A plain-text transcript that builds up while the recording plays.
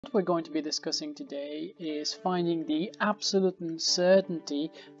What we're going to be discussing today is finding the absolute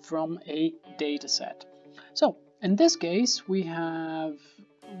uncertainty from a data set. So in this case we have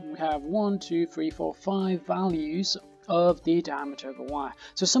 1, 2, 3, 4, 5 values of the diameter of a wire.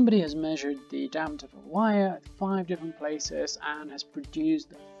 So somebody has measured the diameter of a wire at 5 different places and has produced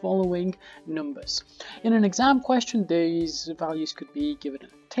the following numbers. In an exam question, these values could be given in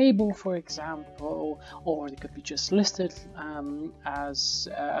a table, for example, or they could be just listed as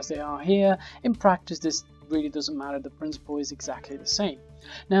they are here. In practice, this really doesn't matter. The principle is exactly the same.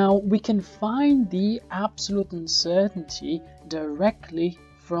 Now, we can find the absolute uncertainty directly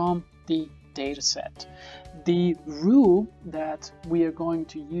from the data set. The rule that we are going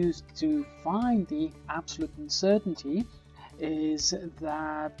to use to find the absolute uncertainty is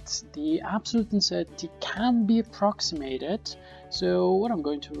that the absolute uncertainty can be approximated. So what I'm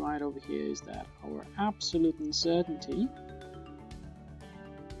going to write over here is that our absolute uncertainty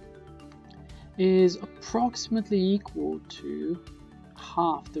is approximately equal to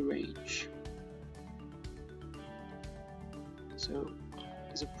half the range. So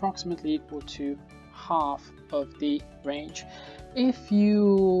is approximately equal to half of the range. If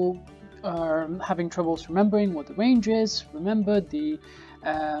you are having troubles remembering what the range is, remember the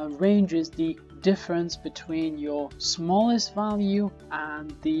range is the difference between your smallest value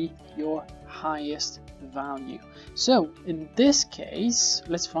and your highest value. So in this case,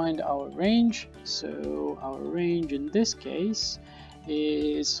 let's find our range. So our range in this case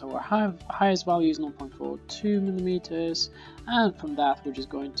is our highest value is 0.42 millimeters, and from that we're just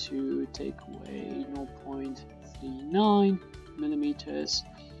going to take away 0.39 millimeters,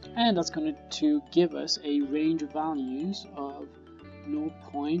 and that's going to give us a range of values of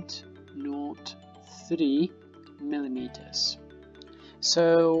 0.03 millimeters.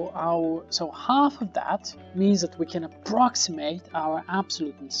 So half of that means that we can approximate our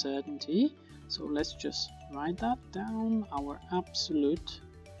absolute uncertainty. So let's just write that down. Our absolute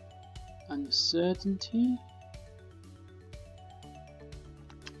uncertainty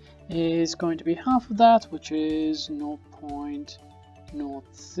is going to be half of that, which is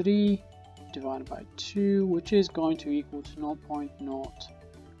 0.03 divided by 2, which is going to equal to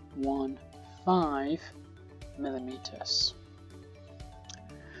 0.015 millimeters.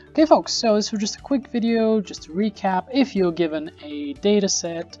 Okay folks, so this was just a quick video, just to recap. If you're given a data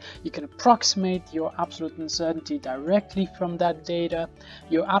set, you can approximate your absolute uncertainty directly from that data.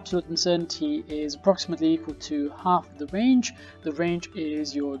 Your absolute uncertainty is approximately equal to half of the range. The range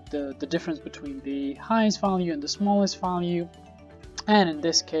is the difference between the highest value and the smallest value. And in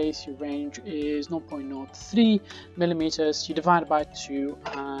this case, your range is 0.03 millimeters. You divide it by 2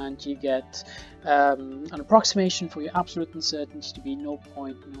 and you get an approximation for your absolute uncertainty to be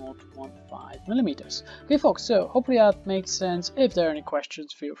 0.015 millimeters. Okay folks, so hopefully that makes sense. If there are any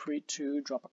questions, feel free to drop a